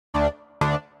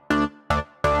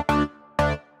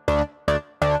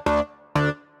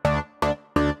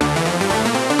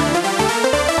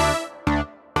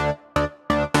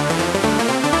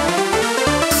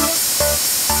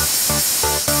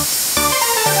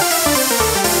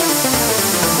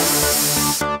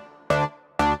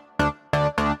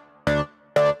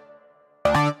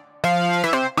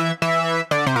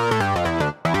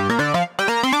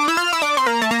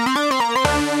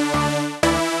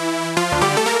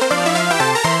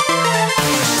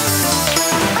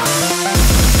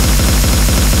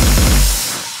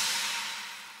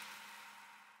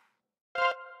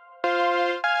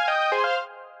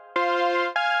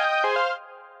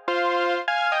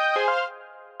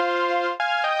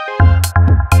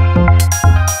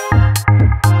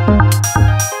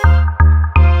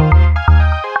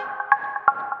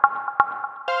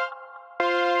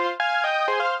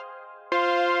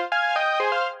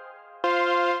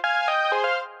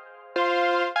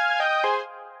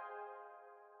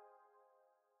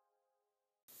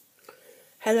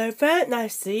Hello there,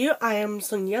 nice to see you. I am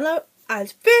Sun Yellow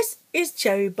and this is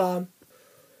Cherry Bomb.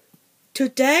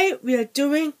 Today we are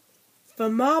doing the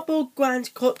Marble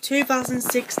Grand Cup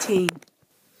 2016.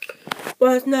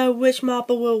 Want to know which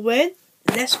marble will win?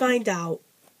 Let's find out.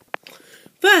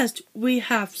 First we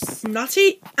have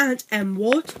Snotty and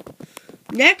Emerald.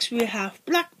 Next we have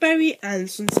Blackberry and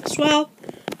Sunset Swell.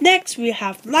 Next we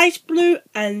have Light Blue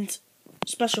and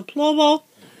Special Plural.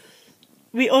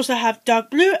 We also have Dark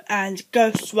Blue and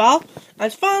Ghost Swell.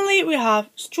 And finally we have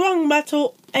Strong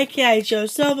Metal, aka Joe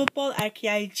Silverball,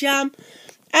 aka Jam,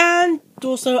 and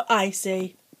also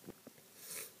Icy.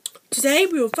 Today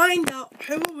we will find out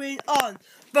who will win on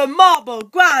the Marble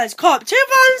Grand Cup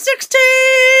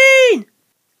 2016!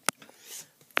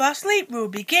 Firstly, we will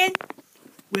begin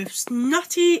with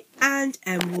Snotty and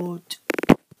Emerald.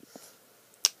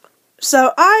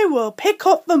 So I will pick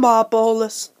up the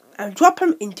marbles and drop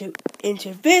them into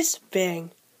this thing.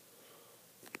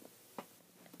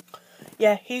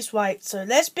 Yeah, he's right. So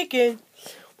let's begin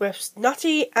with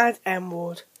Snotty and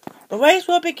Emerald. The race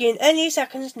will begin any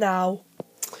seconds now.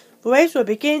 The race will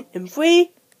begin in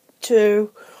 3,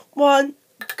 2, 1,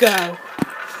 go.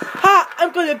 Ha!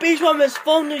 I'm gonna beat one that's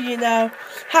vulnerable, you know.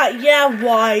 Ha! Yeah,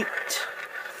 right.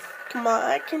 Come on,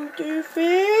 I can do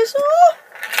this.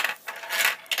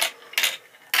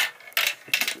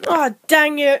 Oh,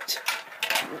 dang it.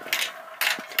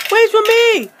 Wait for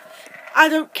me! I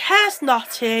don't care,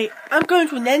 Snotty. I'm going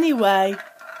to win anyway.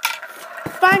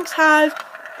 Thanks, Had.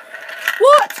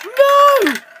 What?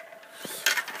 No!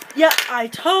 Yeah, I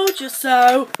told you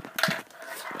so.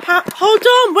 Hold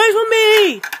on, wait for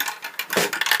me!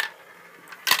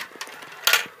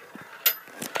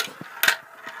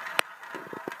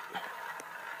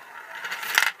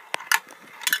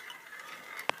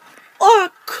 Oh,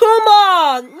 come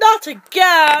on! Not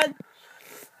again!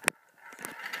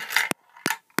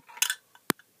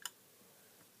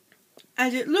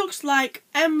 And it looks like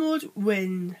Emerald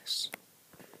wins.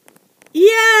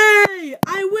 Yay!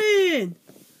 I win!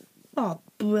 Oh,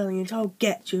 brilliant. I'll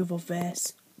get you for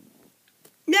this.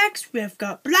 Next, we've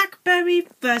got Blackberry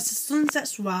versus Sunset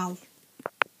Swell.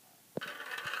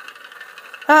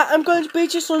 I'm going to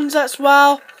beat you, Sunset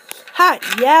Swell. Ha!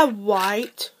 Yeah,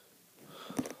 right.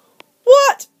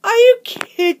 What? Are you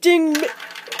kidding me?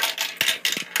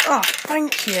 Oh,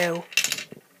 thank you.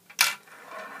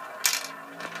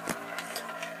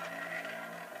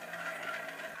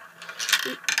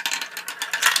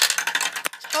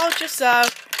 Told you so.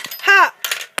 Ha!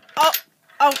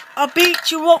 I'll beat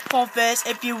you up for this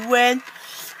if you win.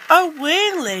 Oh,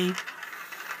 really?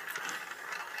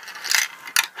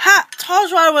 Ha!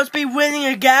 Told you I was be winning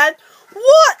again.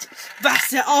 What?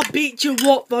 That's it. I'll beat you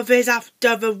up for this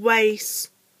after the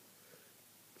race.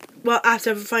 Well,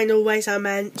 after the final race, I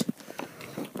meant.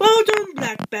 Well done,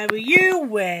 Blackberry. You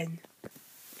win.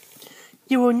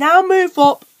 You will now move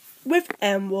up with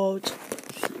Emerald,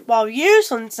 while you,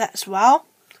 Sunset Swell,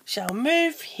 shall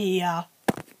move here.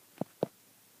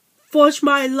 Fudge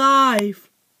my life.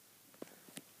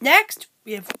 Next,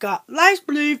 we've got Light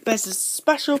Blue versus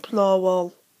Special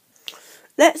Plural.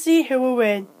 Let's see who will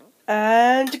win.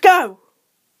 And go!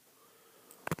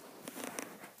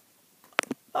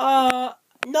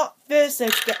 Not this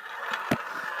again.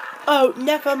 Oh,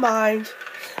 never mind.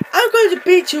 I'm going to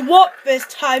beat you up this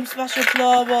time, Special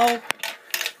Plural.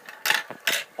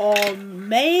 Or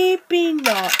maybe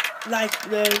not, Light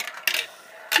Blue.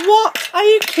 What? Are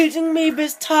you kidding me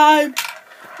this time?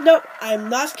 No, I'm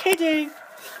not kidding.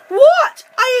 What?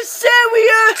 Are you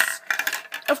serious?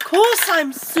 Of course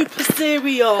I'm super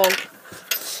serial.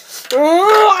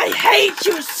 Oh, I hate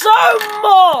you so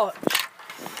much.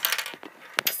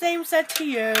 Same said to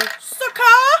you.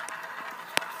 Sucker!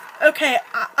 Okay,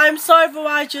 I'm sorry for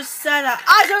what I just said.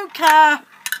 I don't care.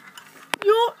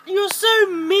 You're so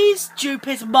mean,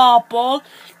 stupid marble.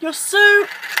 You're so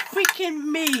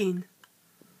freaking mean.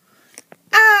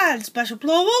 And Special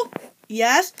Plural,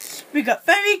 yes, we got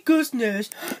very good news.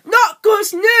 Not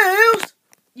good news!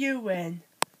 You win.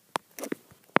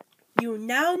 You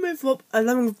now move up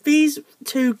along with these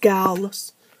two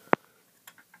girls.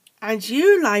 And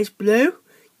you, Light Blue,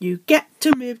 you get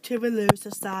to move to the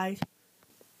loser side.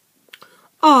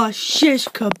 Oh, shish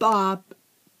kebab.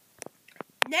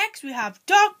 Next we have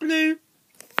Dark Blue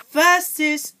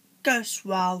versus Ghost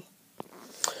Swell.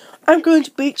 I'm going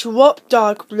to beat you up,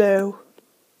 Dark Blue.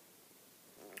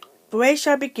 The race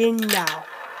shall begin now.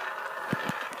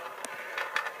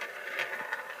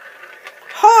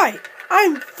 Hi,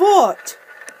 I'm Foot.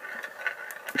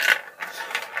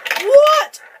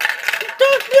 What?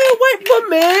 Dark Blue, wait for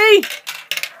me.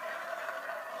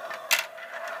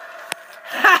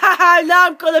 I'm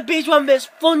now gonna beat one this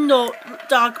Thunder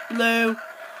Dark Blue.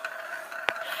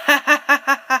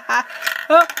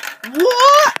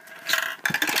 What?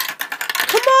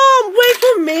 Come on, wait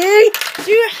for me.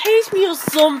 Do you hate me or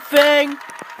something?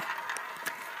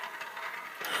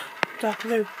 Dark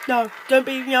Blue, no, don't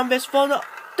beat me on this Thunder.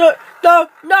 No.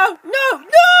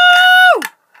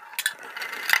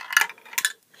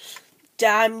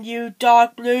 Damn you,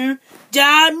 Dark Blue.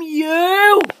 Damn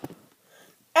you!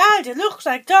 And it looks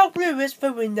like Dark Blue is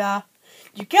the winner.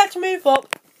 You get to move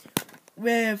up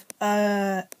with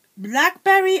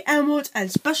Blackberry, Emerald, and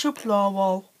Special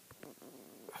Plural.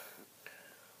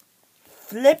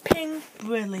 Flipping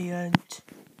brilliant.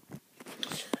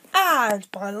 And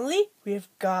finally, we've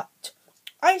got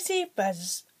Icy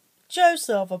versus Joe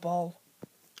Silverball.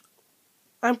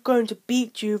 I'm going to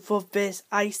beat you for this,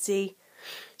 Icy.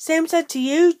 Same said to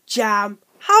you, Jam.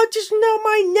 How did you know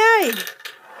my name?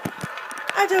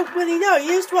 I don't really know. I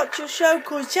used to watch a show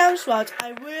called Jam Squad.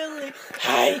 I really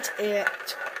hate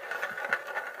it.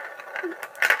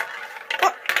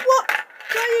 What?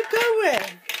 Where are you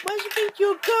going? Where do you think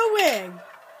you're going?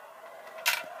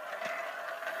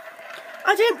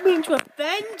 I didn't mean to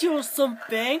offend you or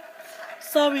something.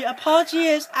 Sorry, apology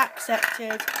is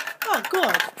accepted. Oh,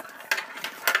 good.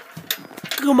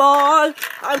 Come on,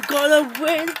 I'm gonna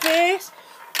win this.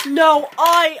 No,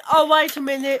 oh wait a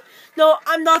minute. No,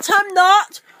 I'm not.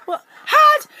 What?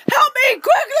 Hand, help me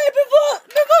quickly before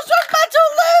Strong Metal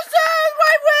loses.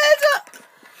 Wait,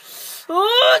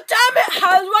 oh, damn it,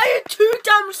 Hand, why are you too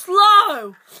damn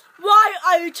slow? Why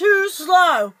are you too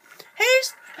slow?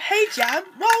 Hey, Jam,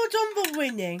 well done for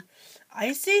winning.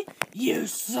 Icy, you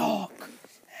suck.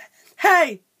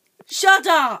 Hey, shut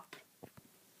up.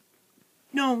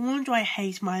 No wonder I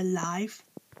hate my life.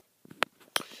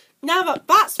 Now that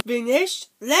that's finished,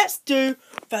 let's do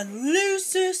the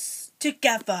losers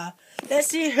together. Let's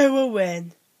see who will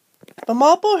win. The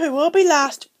marble who will be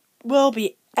last will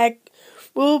be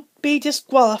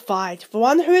disqualified. The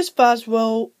one who is first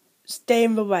will stay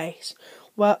in the race.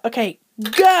 Well, okay,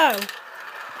 go!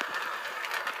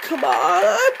 Come on,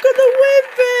 I'm gonna win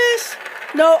this!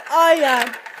 No, I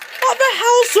am. What the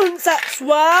hell, Sunset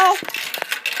Swirl?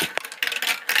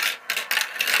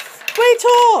 Wait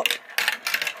up!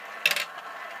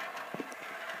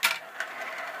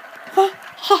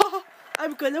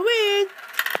 I'm gonna win!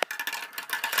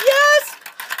 Yes!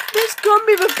 This is gonna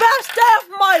be the best day of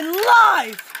my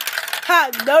life!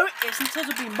 No, it isn't.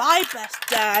 It'll be my best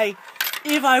day.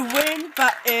 If I win,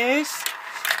 that is.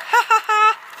 Ha ha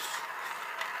ha!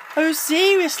 Oh,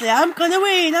 seriously, I'm gonna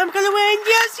win!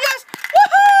 Yes!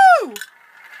 Woohoo!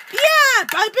 Yeah,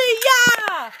 baby,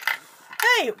 yeah!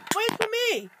 Hey, wait for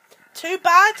me! Too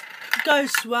bad, Go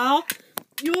Swell.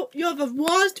 You're the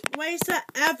worst racer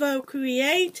ever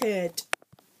created.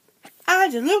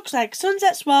 And it looks like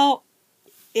Sunset Swell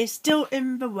is still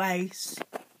in the race.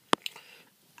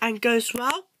 And Go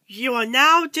Swell, you are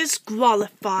now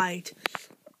disqualified.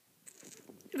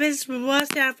 This is the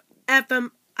worst I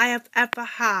have ever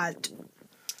had.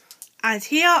 And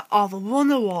here are the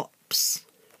runner-ups.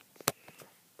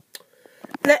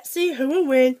 Let's see who will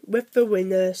win with the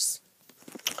winners.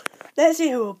 Let's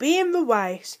see who will be in the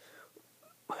race.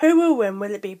 Who will win?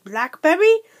 Will it be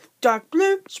Blackberry, Dark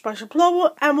Blue, Special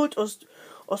Plural, Emerald,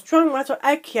 or Strong Metal,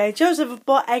 aka Joseph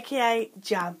Ball, aka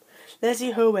Jam? Let's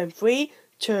see who will win. 3,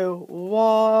 2,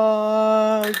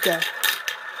 1, go.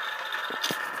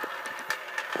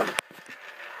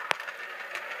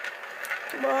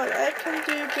 Come on, I can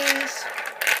do this.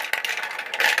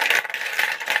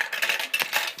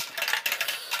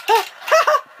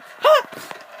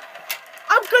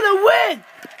 I'm gonna win!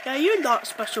 Yeah, you're not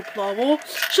Special Plural.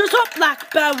 Shut up,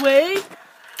 Blackberry!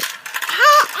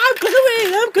 I'm gonna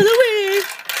win!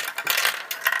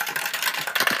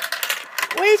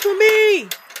 Wait for me!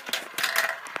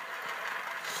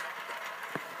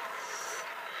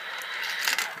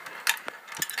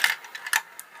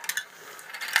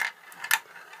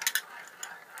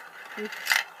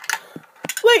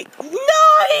 Wait,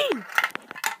 9!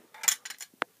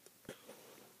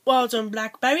 Well done,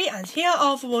 Blackberry, and here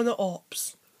are the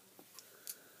runner-ups.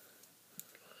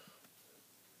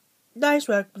 Nice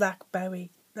work, Blackberry.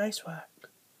 Nice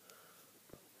work.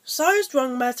 So,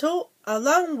 Strong Metal,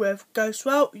 along with Go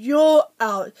Swell, you're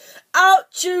out.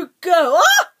 Out you go!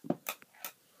 Ah!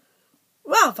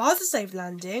 Wow, that was a safe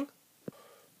landing.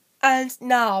 And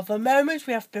now, the moment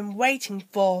we have been waiting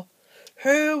for.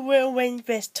 Who will win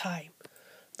this time?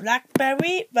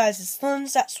 Blackberry versus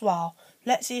Sunset Swell.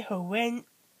 Let's see who wins.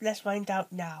 Let's find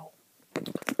out now.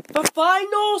 The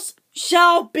finals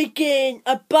shall begin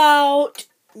about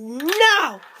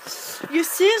now. You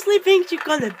seriously think you're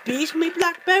gonna beat me,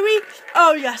 Blackberry?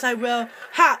 Oh yes, I will.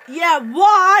 Ha! Yeah,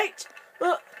 right.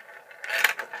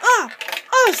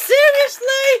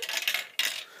 Seriously?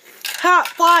 Ha!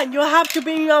 Fine. You'll have to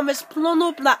be on this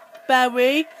funnel,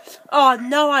 Blackberry. Oh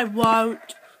no, I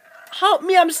won't. Help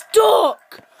me! I'm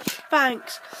stuck.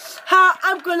 Thanks. Ha!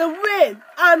 I'm gonna win.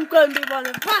 I'm gonna be one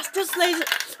of the fastest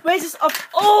races of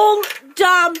all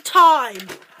damn time.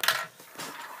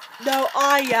 No,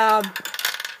 I am.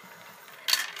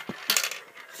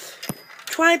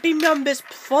 Try and be me on this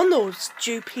funnel,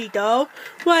 stupido.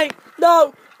 Wait,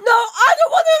 no, I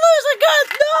don't want to lose again,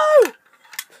 no!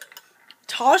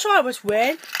 Told you I was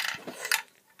win.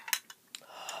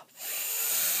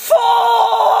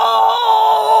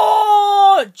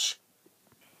 Fudge!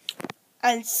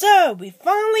 And so, we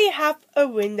finally have a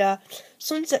winner.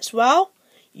 Sunset's well,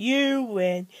 you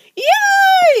win.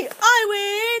 Yay! I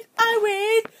win!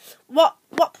 What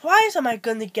prize am I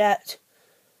gonna get?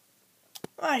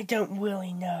 I don't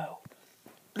really know.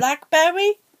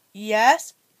 Blackberry?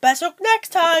 Yes. Best luck next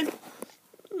time.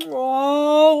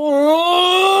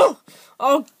 Oh,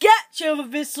 I'll get you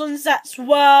with this Sunset's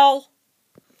well.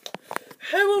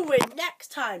 Who will win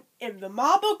next time in the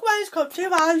Marble Grands Cup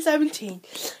 2017?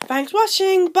 Thanks for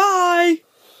watching. Bye.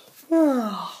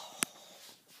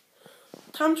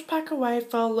 Time to pack away,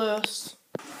 fellas.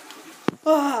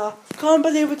 Can't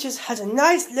believe we just had a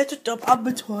nice little dump on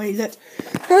the toilet.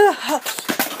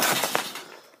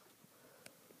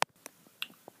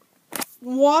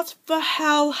 What the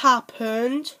hell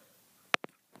happened?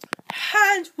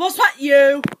 Hand, was that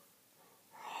you?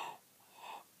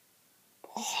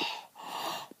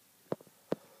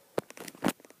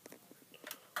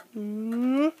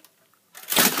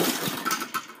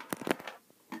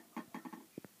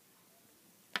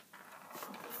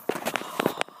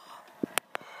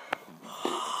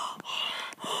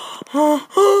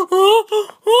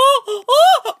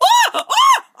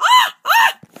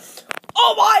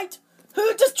 Alright!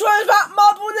 Who destroyed that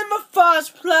marble in the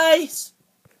first place?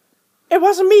 It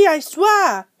wasn't me, I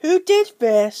swear. Who did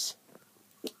this?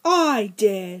 I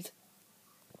did.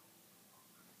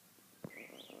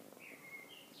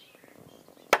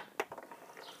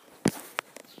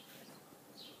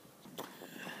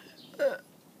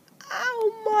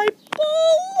 Ow, my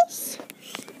balls!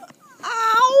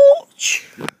 Ouch!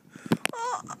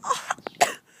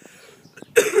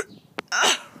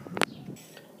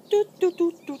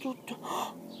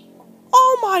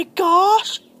 Oh my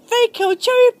gosh! They killed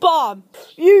Cherry Bomb!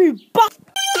 You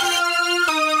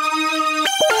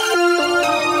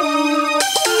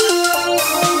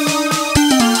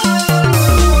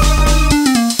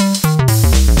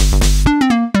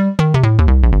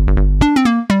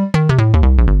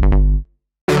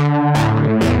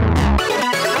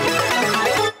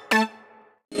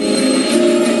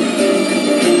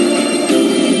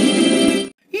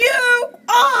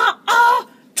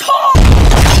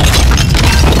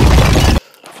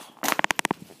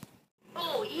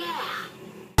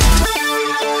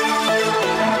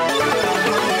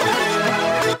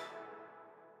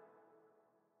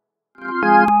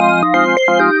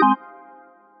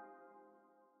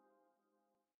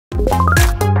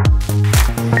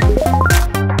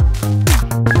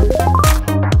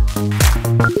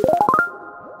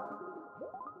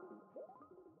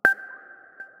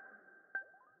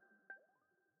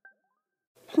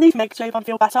Please make Cherry Bomb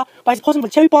feel better by supporting the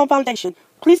Cherry Bomb Foundation.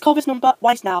 Please call this number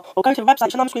right now or go to the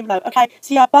website shown on the screen below. Okay,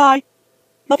 see ya, bye.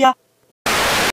 Love ya.